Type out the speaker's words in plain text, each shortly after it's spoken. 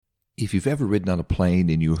If you've ever ridden on a plane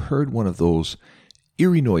and you heard one of those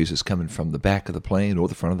eerie noises coming from the back of the plane or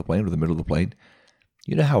the front of the plane or the middle of the plane,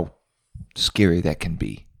 you know how scary that can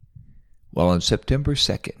be. Well, on September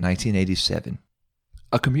 2nd, 1987,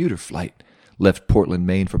 a commuter flight left Portland,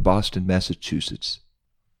 Maine for Boston, Massachusetts.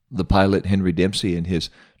 The pilot, Henry Dempsey, and his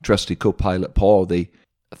trusty co-pilot, Paul, they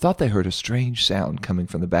thought they heard a strange sound coming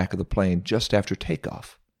from the back of the plane just after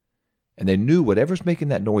takeoff. And they knew whatever's making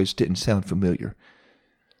that noise didn't sound familiar.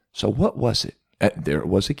 So what was it? There it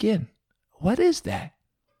was again. What is that?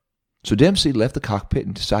 So Dempsey left the cockpit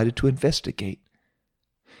and decided to investigate.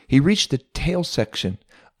 He reached the tail section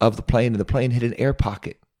of the plane, and the plane hit an air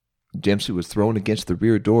pocket. Dempsey was thrown against the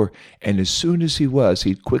rear door, and as soon as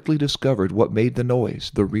he quickly discovered what made the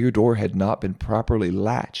noise. The rear door had not been properly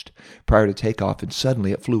latched prior to takeoff, and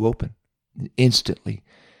suddenly it flew open. Instantly,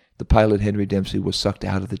 the pilot, Henry Dempsey, was sucked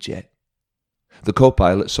out of the jet. The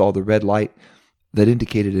co-pilot saw the red light that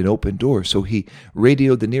indicated an open door, so he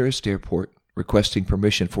radioed the nearest airport, requesting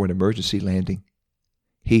permission for an emergency landing.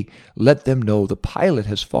 He let them know the pilot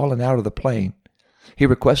has fallen out of the plane. He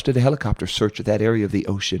requested a helicopter search of that area of the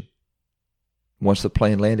ocean. Once the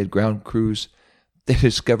plane landed, ground crews, they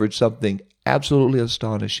discovered something absolutely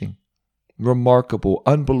astonishing, remarkable,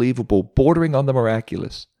 unbelievable, bordering on the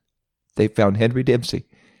miraculous. They found Henry Dempsey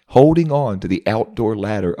holding on to the outdoor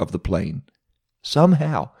ladder of the plane.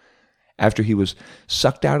 Somehow, after he was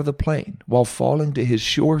sucked out of the plane, while falling to his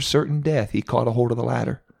sure certain death, he caught a hold of the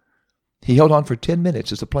ladder. He held on for 10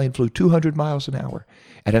 minutes as the plane flew 200 miles an hour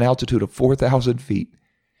at an altitude of 4,000 feet.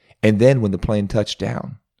 And then when the plane touched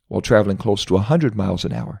down, while traveling close to 100 miles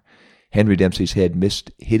an hour, Henry Dempsey's head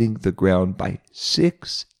missed hitting the ground by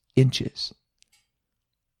 6 inches.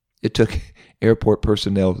 It took airport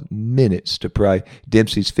personnel minutes to pry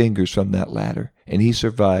Dempsey's fingers from that ladder, and he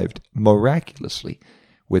survived miraculously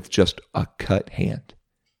with just a cut hand.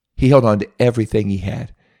 He held on to everything he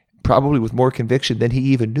had, probably with more conviction than he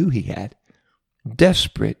even knew he had.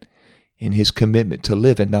 Desperate in his commitment to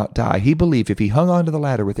live and not die, he believed if he hung on to the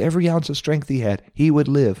ladder with every ounce of strength he had, he would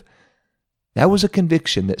live. That was a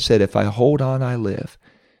conviction that said, if I hold on, I live.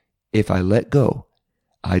 If I let go,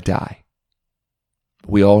 I die.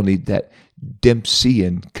 We all need that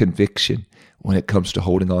Dempseyan conviction when it comes to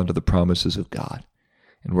holding on to the promises of God.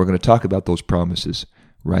 And we're going to talk about those promises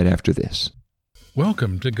right after this.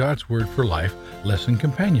 Welcome to God's Word for Life Lesson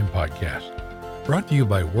Companion Podcast, brought to you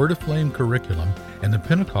by Word Aflame Curriculum and the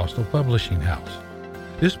Pentecostal Publishing House.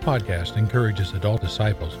 This podcast encourages adult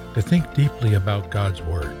disciples to think deeply about God's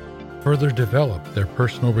Word, further develop their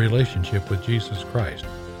personal relationship with Jesus Christ,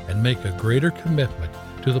 and make a greater commitment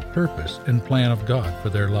to the purpose and plan of God for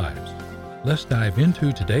their lives. Let's dive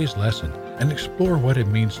into today's lesson and explore what it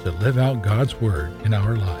means to live out God's Word in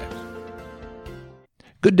our lives.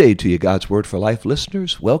 Good day to you, God's Word for Life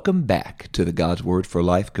listeners. Welcome back to the God's Word for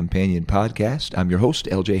Life Companion Podcast. I'm your host,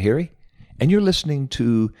 L.J. Harry, and you're listening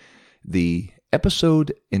to the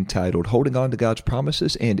episode entitled Holding On to God's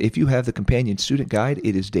Promises. And if you have the Companion Student Guide,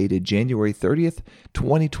 it is dated January 30th,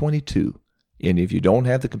 2022. And if you don't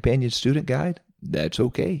have the Companion Student Guide, that's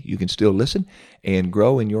okay. You can still listen and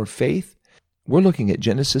grow in your faith. We're looking at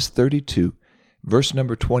Genesis 32, verse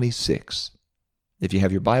number 26. If you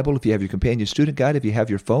have your Bible, if you have your Companion Student Guide, if you have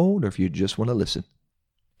your phone, or if you just want to listen.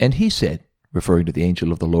 And he said, referring to the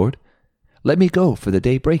angel of the Lord, "Let me go, for the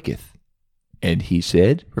day breaketh." And he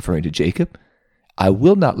said, referring to Jacob, "I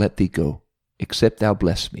will not let thee go, except thou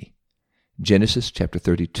bless me." Genesis chapter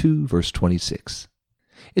 32, verse 26.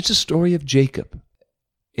 It's a story of Jacob.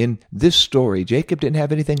 In this story, Jacob didn't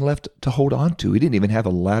have anything left to hold on to. He didn't even have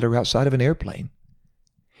a ladder outside of an airplane.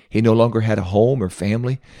 He no longer had a home or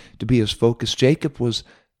family to be his focus. Jacob was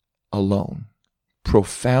alone,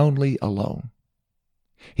 profoundly alone.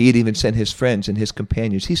 He had even sent his friends and his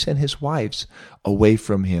companions. He sent his wives away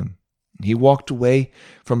from him. He walked away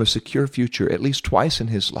from a secure future at least twice in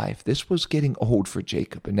his life. This was getting old for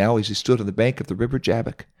Jacob, and now as he stood on the bank of the river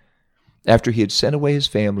Jabbok, after he had sent away his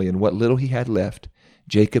family and what little he had left,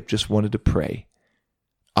 Jacob just wanted to pray.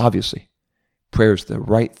 Obviously, prayer is the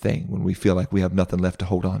right thing when we feel like we have nothing left to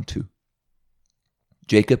hold on to.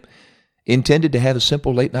 Jacob intended to have a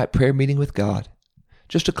simple late-night prayer meeting with God,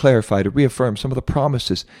 just to clarify, to reaffirm some of the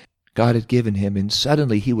promises God had given him, and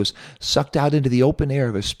suddenly he was sucked out into the open air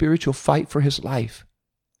of a spiritual fight for his life.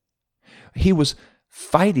 He was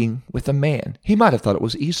fighting with a man. He might have thought it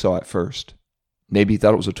was Esau at first. Maybe he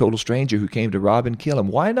thought it was a total stranger who came to rob and kill him.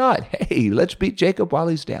 Why not? Hey, let's beat Jacob while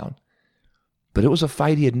he's down. But it was a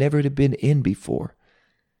fight he had never been in before.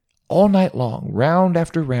 All night long, round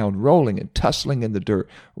after round, rolling and tussling in the dirt,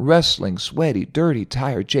 wrestling, sweaty, dirty,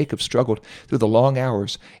 tired, Jacob struggled through the long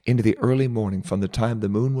hours into the early morning from the time the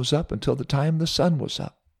moon was up until the time the sun was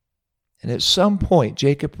up. And at some point,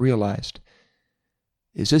 Jacob realized,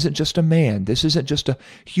 this isn't just a man. This isn't just a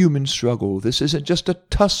human struggle. This isn't just a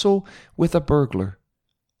tussle with a burglar.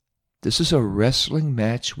 This is a wrestling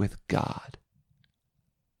match with God.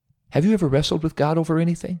 Have you ever wrestled with God over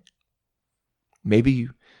anything? Maybe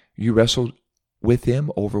you wrestled with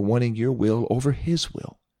him over wanting your will over his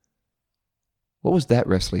will. What was that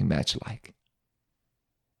wrestling match like?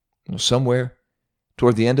 Well, somewhere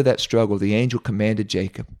toward the end of that struggle, the angel commanded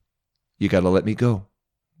Jacob, you got to let me go.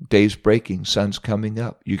 Day's breaking, sun's coming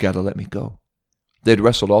up. You got to let me go. They'd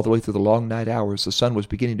wrestled all the way through the long night hours. The sun was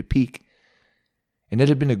beginning to peak, and it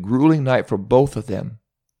had been a grueling night for both of them.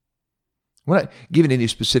 We're not given any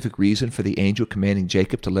specific reason for the angel commanding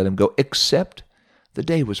Jacob to let him go, except the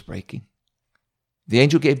day was breaking. The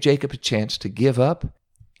angel gave Jacob a chance to give up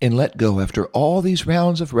and let go. After all these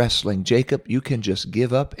rounds of wrestling, Jacob, you can just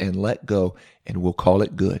give up and let go, and we'll call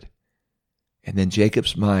it good. And then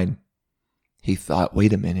Jacob's mind, he thought,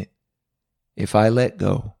 wait a minute. If I let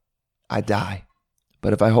go, I die.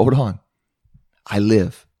 But if I hold on, I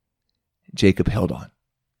live. Jacob held on.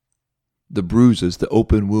 The bruises, the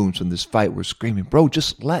open wounds from this fight were screaming, bro,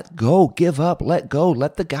 just let go, give up, let go,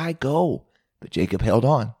 let the guy go. But Jacob held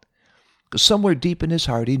on. Because somewhere deep in his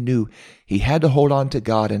heart, he knew he had to hold on to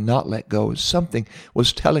God and not let go. Something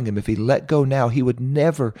was telling him if he let go now, he would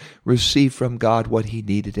never receive from God what he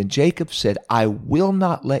needed. And Jacob said, I will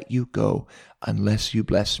not let you go unless you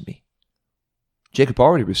bless me. Jacob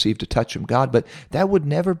already received a touch from God, but that would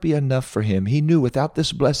never be enough for him. He knew without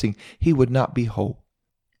this blessing, he would not be whole.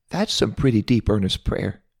 That's some pretty deep, earnest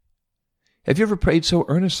prayer. Have you ever prayed so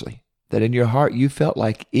earnestly that in your heart you felt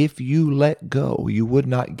like if you let go, you would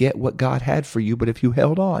not get what God had for you, but if you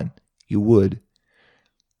held on, you would?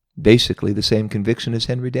 Basically, the same conviction as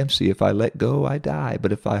Henry Dempsey. If I let go, I die,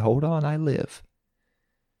 but if I hold on, I live.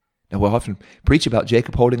 Now, we'll often preach about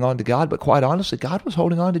Jacob holding on to God, but quite honestly, God was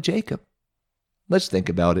holding on to Jacob. Let's think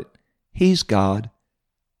about it. He's God.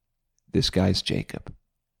 This guy's Jacob.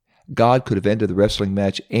 God could have ended the wrestling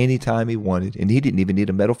match any time he wanted, and he didn't even need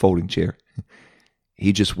a metal folding chair.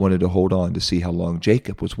 He just wanted to hold on to see how long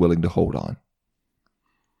Jacob was willing to hold on.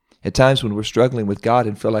 At times when we're struggling with God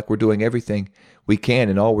and feel like we're doing everything we can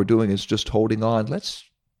and all we're doing is just holding on, let's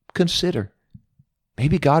consider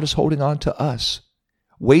maybe God is holding on to us,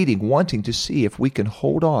 waiting, wanting to see if we can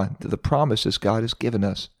hold on to the promises God has given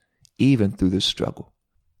us, even through this struggle.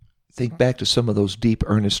 Think back to some of those deep,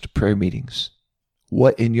 earnest prayer meetings.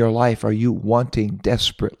 What in your life are you wanting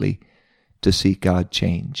desperately to see God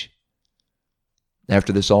change?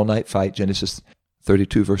 After this all-night fight, Genesis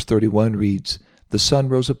 32 verse 31 reads, the sun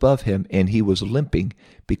rose above him and he was limping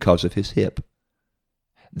because of his hip.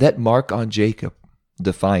 That mark on Jacob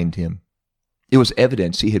defined him. It was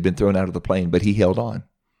evidence he had been thrown out of the plane, but he held on.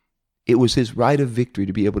 It was his right of victory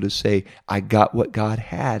to be able to say, I got what God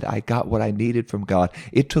had. I got what I needed from God.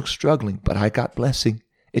 It took struggling, but I got blessing.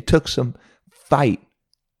 It took some fight,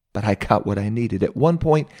 but I got what I needed. At one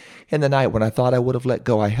point in the night when I thought I would have let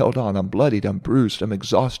go, I held on. I'm bloodied, I'm bruised, I'm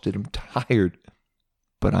exhausted, I'm tired,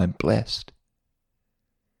 but I'm blessed.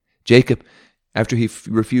 Jacob, after he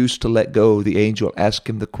refused to let go, the angel asked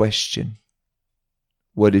him the question,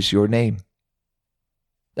 what is your name?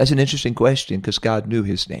 That's an interesting question because God knew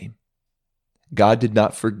his name. God did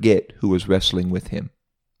not forget who was wrestling with him.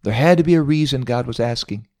 There had to be a reason God was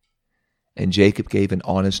asking. And Jacob gave an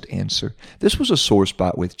honest answer. This was a sore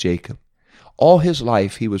spot with Jacob. All his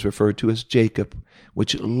life he was referred to as Jacob,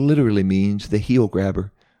 which literally means the heel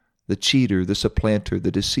grabber, the cheater, the supplanter,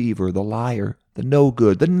 the deceiver, the liar, the no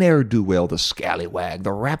good, the ne'er-do-well, the scallywag,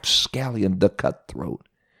 the rapscallion, the cutthroat.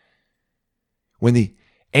 When the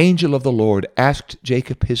angel of the Lord asked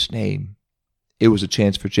Jacob his name, it was a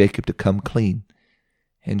chance for Jacob to come clean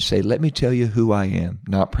and say, let me tell you who I am.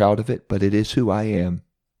 Not proud of it, but it is who I am.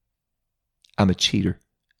 I'm a cheater.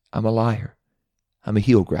 I'm a liar. I'm a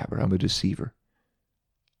heel grabber. I'm a deceiver.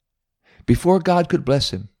 Before God could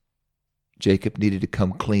bless him, Jacob needed to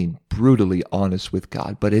come clean, brutally honest with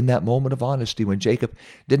God. But in that moment of honesty, when Jacob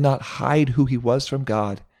did not hide who he was from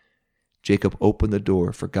God, Jacob opened the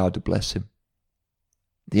door for God to bless him.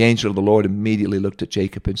 The angel of the Lord immediately looked at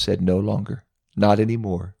Jacob and said, no longer, not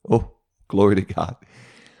anymore. Oh, glory to God.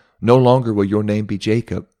 No longer will your name be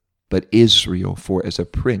Jacob, but Israel, for as a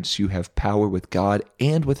prince you have power with God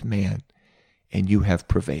and with man, and you have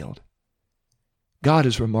prevailed. God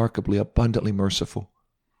is remarkably, abundantly merciful.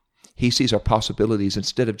 He sees our possibilities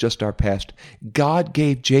instead of just our past. God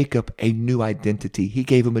gave Jacob a new identity. He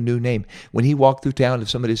gave him a new name. When he walked through town, if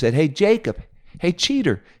somebody said, "Hey, Jacob," "Hey,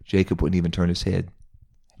 cheater," Jacob wouldn't even turn his head.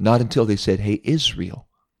 Not until they said, "Hey, Israel,"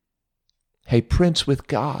 "Hey, prince with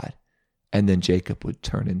God." And then Jacob would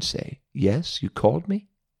turn and say, "Yes, you called me?"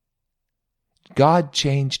 God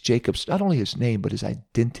changed Jacob's, not only his name, but his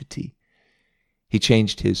identity. He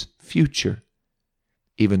changed his future,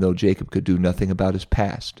 even though Jacob could do nothing about his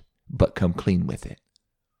past, but come clean with it.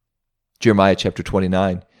 Jeremiah chapter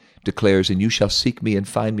 29 declares, "And you shall seek me and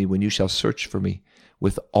find me when you shall search for me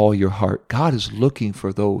with all your heart." God is looking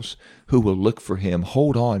for those who will look for him.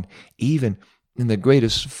 Hold on. Even in the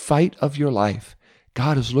greatest fight of your life,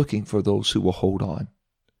 God is looking for those who will hold on.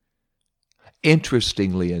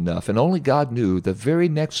 Interestingly enough, and only God knew, the very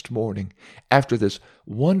next morning, after this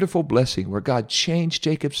wonderful blessing where God changed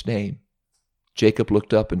Jacob's name, Jacob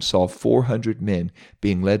looked up and saw 400 men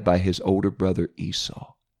being led by his older brother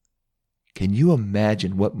Esau. Can you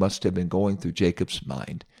imagine what must have been going through Jacob's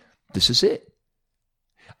mind? This is it.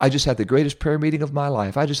 I just had the greatest prayer meeting of my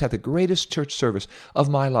life. I just had the greatest church service of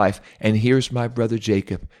my life. And here's my brother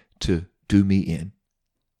Jacob to do me in.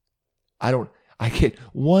 I get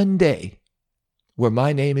one day where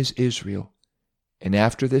my name is Israel. And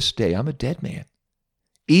after this day, I'm a dead man.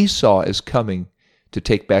 Esau is coming to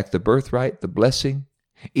take back the birthright, the blessing.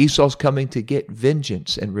 Esau's coming to get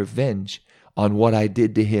vengeance and revenge on what I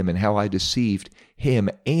did to him and how I deceived him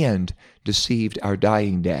and deceived our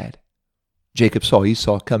dying dad. Jacob saw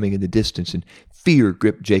Esau coming in the distance, and fear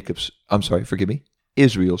gripped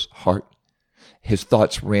Israel's heart. His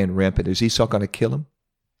thoughts ran rampant. Is Esau going to kill him?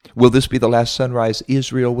 Will this be the last sunrise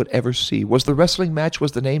Israel would ever see? Was the wrestling match,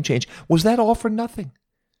 was the name change, was that all for nothing?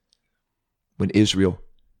 When Israel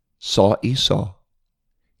saw Esau,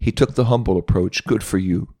 he took the humble approach. Good for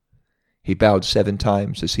you. He bowed 7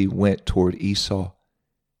 times as he went toward Esau.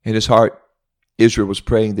 In his heart, Israel was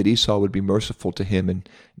praying that Esau would be merciful to him and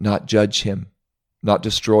not judge him, not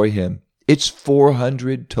destroy him. It's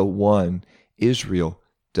 400-1. Israel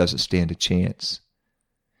doesn't stand a chance.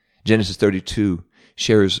 Genesis 32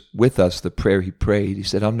 shares with us the prayer he prayed. He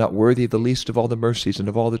said, "I'm not worthy of the least of all the mercies and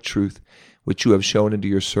of all the truth which you have shown unto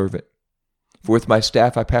your servant. For with my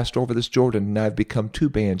staff I passed over this Jordan, and I have become 2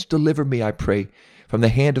 bands. Deliver me, I pray, from the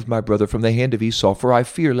hand of my brother, from the hand of Esau, for I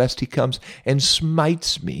fear lest he comes and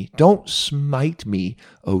smites me." Don't smite me,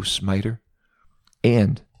 O smiter.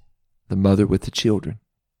 And the mother with the children.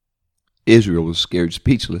 Israel was scared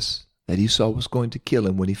speechless that Esau was going to kill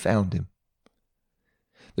him when he found him.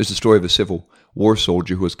 There's the story of a Civil War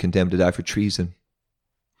soldier who was condemned to die for treason.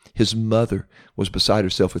 His mother was beside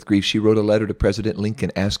herself with grief. She wrote a letter to President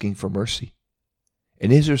Lincoln asking for mercy.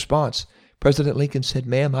 In his response, President Lincoln said,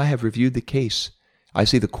 "Ma'am, I have reviewed the case. I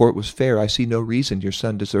see the court was fair. I see no reason your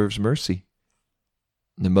son deserves mercy."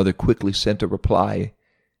 And the mother quickly sent a reply,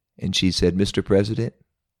 and she said, "Mr. President,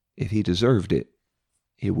 if he deserved it,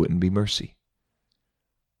 it wouldn't be mercy."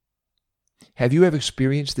 Have you ever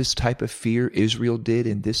experienced this type of fear Israel did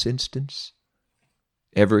in this instance?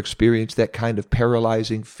 Ever experienced that kind of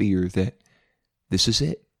paralyzing fear that this is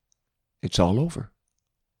it? It's all over.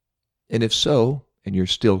 And if so, and you're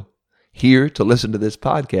still here to listen to this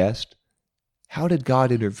podcast, how did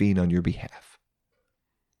God intervene on your behalf?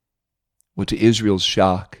 Well, to Israel's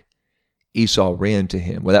shock, Esau ran to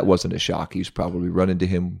him. Well, that wasn't a shock. He was probably running to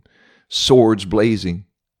him, swords blazing.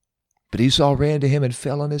 But Esau ran to him and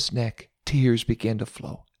fell on his neck. Tears began to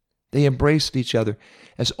flow. They embraced each other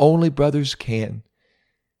as only brothers can.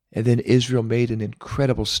 And then Israel made an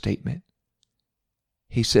incredible statement.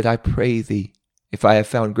 He said, "I pray thee, if I have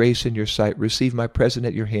found grace in your sight, receive my present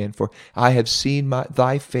at your hand, for I have seen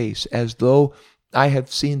thy face as though I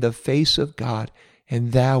have seen the face of God,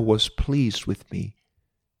 and thou wast pleased with me."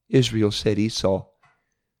 Israel said, "Esau,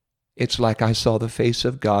 it's like I saw the face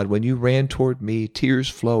of God when you ran toward me, tears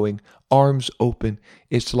flowing, arms open.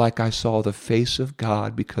 It's like I saw the face of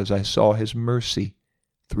God because I saw his mercy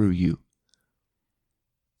through you."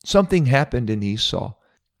 Something happened in Esau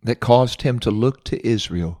that caused him to look to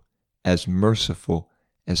Israel as merciful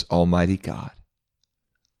as Almighty God.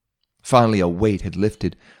 Finally, a weight had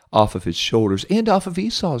lifted off of his shoulders and off of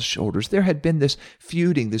Esau's shoulders. There had been this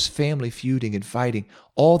feuding, this family feuding and fighting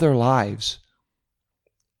all their lives.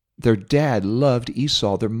 Their dad loved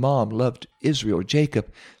Esau. Their mom loved Israel,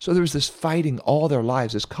 Jacob. So there was this fighting all their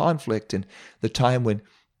lives, this conflict, and the time when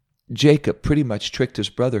Jacob pretty much tricked his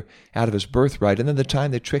brother out of his birthright, and then the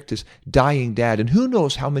time they tricked his dying dad, and who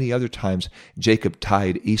knows how many other times Jacob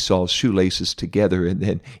tied Esau's shoelaces together, and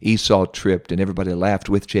then Esau tripped, and everybody laughed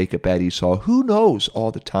with Jacob at Esau. Who knows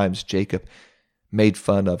all the times Jacob made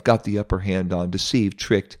fun of, got the upper hand on, deceived,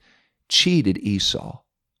 tricked cheated Esau.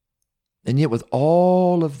 And yet with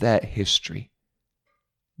all of that history,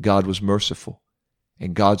 God was merciful,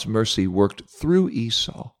 and God's mercy worked through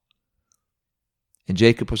Esau. And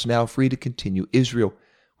Jacob was now free to continue. Israel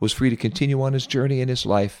was free to continue on his journey in his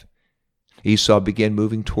life. Esau began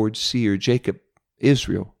moving towards Seir.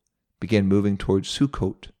 Israel, began moving towards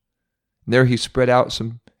Sukkot. And there he spread out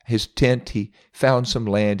his tent. He found some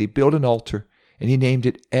land. He built an altar, and he named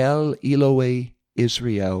it El Elohe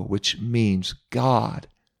Israel, which means God,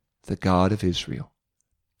 the God of Israel.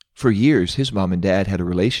 For years, his mom and dad had a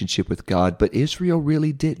relationship with God, but Israel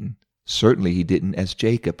really didn't. Certainly he didn't as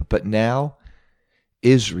Jacob. But now,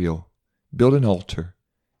 Israel built an altar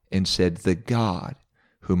and said, the God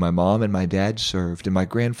whom my mom and my dad served and my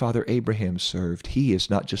grandfather Abraham served, he is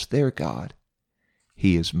not just their God,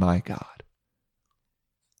 he is my God.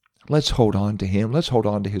 Let's hold on to him. Let's hold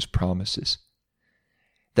on to his promises.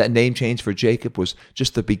 That name change for Jacob was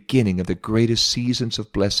just the beginning of the greatest seasons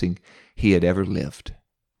of blessing he had ever lived.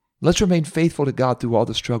 Let's remain faithful to God through all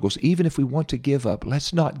the struggles. Even if we want to give up,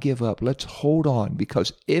 let's not give up. Let's hold on,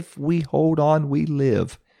 because if we hold on, we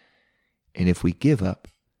live. And if we give up,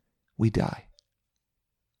 we die.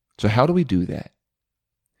 So how do we do that?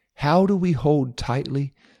 How do we hold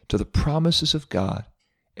tightly to the promises of God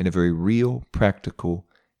in a very real, practical,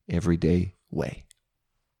 everyday way?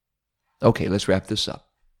 Okay, let's wrap this up.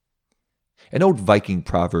 An old Viking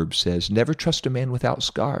proverb says, never trust a man without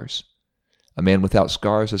scars. A man without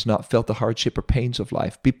scars has not felt the hardship or pains of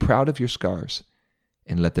life. Be proud of your scars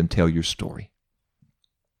and let them tell your story.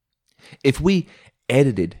 If we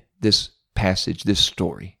edited this passage, this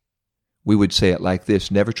story, we would say it like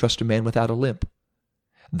this: never trust a man without a limp.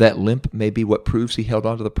 That limp may be what proves he held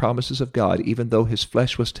on to the promises of God, even though his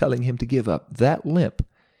flesh was telling him to give up. That limp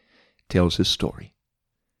tells his story.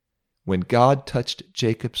 When God touched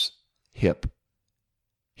Jacob's hip,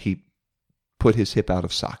 he put his hip out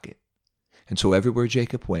of socket. And so everywhere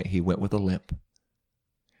Jacob went, he went with a limp.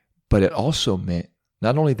 But it also meant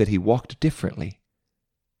not only that he walked differently,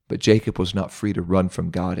 but Jacob was not free to run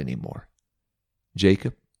from God anymore.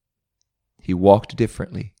 Jacob, he walked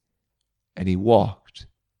differently, and he walked.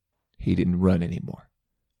 He didn't run anymore.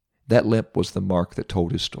 That limp was the mark that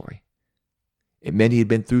told his story. It meant he had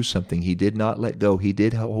been through something. He did not let go. He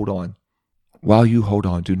did hold on. While you hold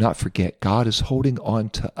on, do not forget, God is holding on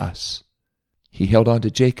to us. He held on to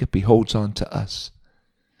Jacob. He holds on to us.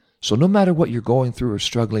 So no matter what you're going through or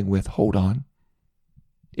struggling with, hold on.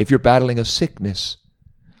 If you're battling a sickness,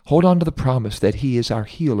 hold on to the promise that he is our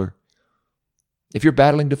healer. If you're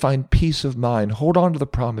battling to find peace of mind, hold on to the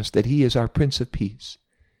promise that he is our Prince of Peace.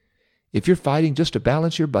 If you're fighting just to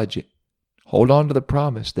balance your budget, hold on to the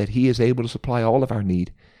promise that he is able to supply all of our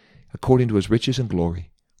need according to his riches and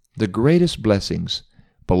glory. The greatest blessings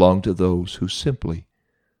belong to those who simply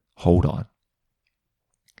hold on.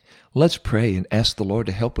 Let's pray and ask the Lord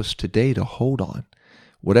to help us today to hold on.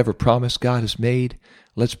 Whatever promise God has made,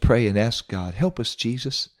 let's pray and ask God, help us,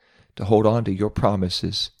 Jesus, to hold on to your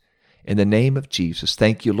promises. In the name of Jesus,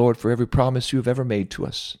 thank you, Lord, for every promise you have ever made to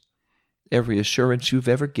us, every assurance you've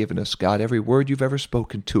ever given us, God, every word you've ever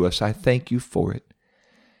spoken to us. I thank you for it.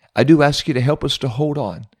 I do ask you to help us to hold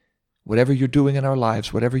on. Whatever you're doing in our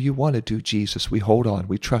lives, whatever you want to do, Jesus, we hold on.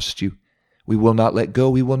 We trust you. We will not let go.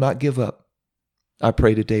 We will not give up. I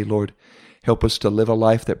pray today, Lord, help us to live a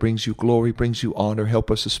life that brings you glory, brings you honor.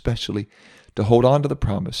 Help us especially to hold on to the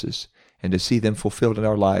promises and to see them fulfilled in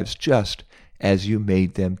our lives just as you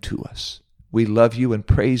made them to us. We love you and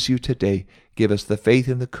praise you today. Give us the faith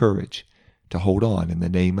and the courage to hold on in the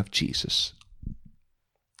name of Jesus.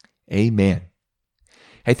 Amen.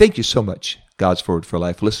 Hey, thank you so much, God's Word for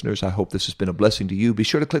Life listeners. I hope this has been a blessing to you. Be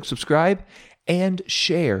sure to click subscribe and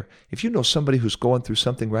share. If you know somebody who's going through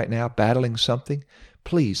something right now, battling something,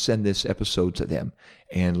 please send this episode to them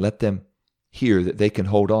and let them hear that they can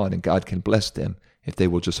hold on and God can bless them if they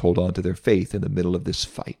will just hold on to their faith in the middle of this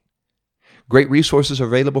fight. Great resources are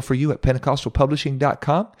available for you at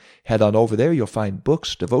PentecostalPublishing.com. Head on over there. You'll find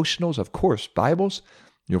books, devotionals, of course, Bibles.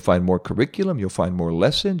 You'll find more curriculum. You'll find more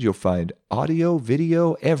lessons. You'll find audio,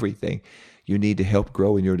 video, everything you need to help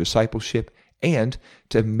grow in your discipleship and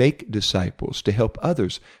to make disciples, to help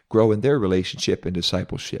others grow in their relationship and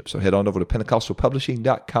discipleship. So head on over to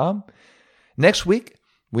PentecostalPublishing.com. Next week,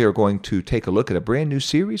 we are going to take a look at a brand new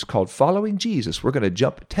series called Following Jesus. We're going to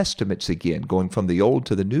jump testaments again, going from the Old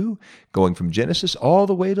to the New, going from Genesis all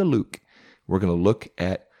the way to Luke. We're going to look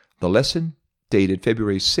at the lesson dated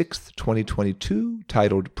February 6th, 2022,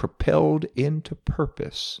 titled Propelled into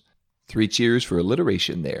Purpose. 3 cheers for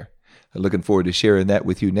alliteration there. I'm looking forward to sharing that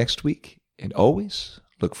with you next week. And always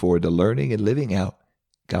look forward to learning and living out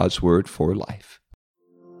God's Word for life.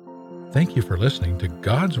 Thank you for listening to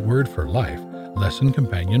God's Word for Life Lesson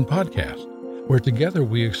Companion Podcast, where together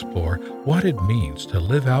we explore what it means to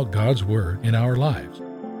live out God's Word in our lives.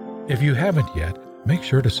 If you haven't yet, make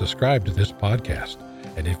sure to subscribe to this podcast.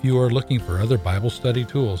 And if you are looking for other Bible study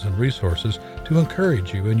tools and resources to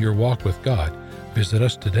encourage you in your walk with God, visit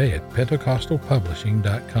us today at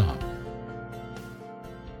PentecostalPublishing.com.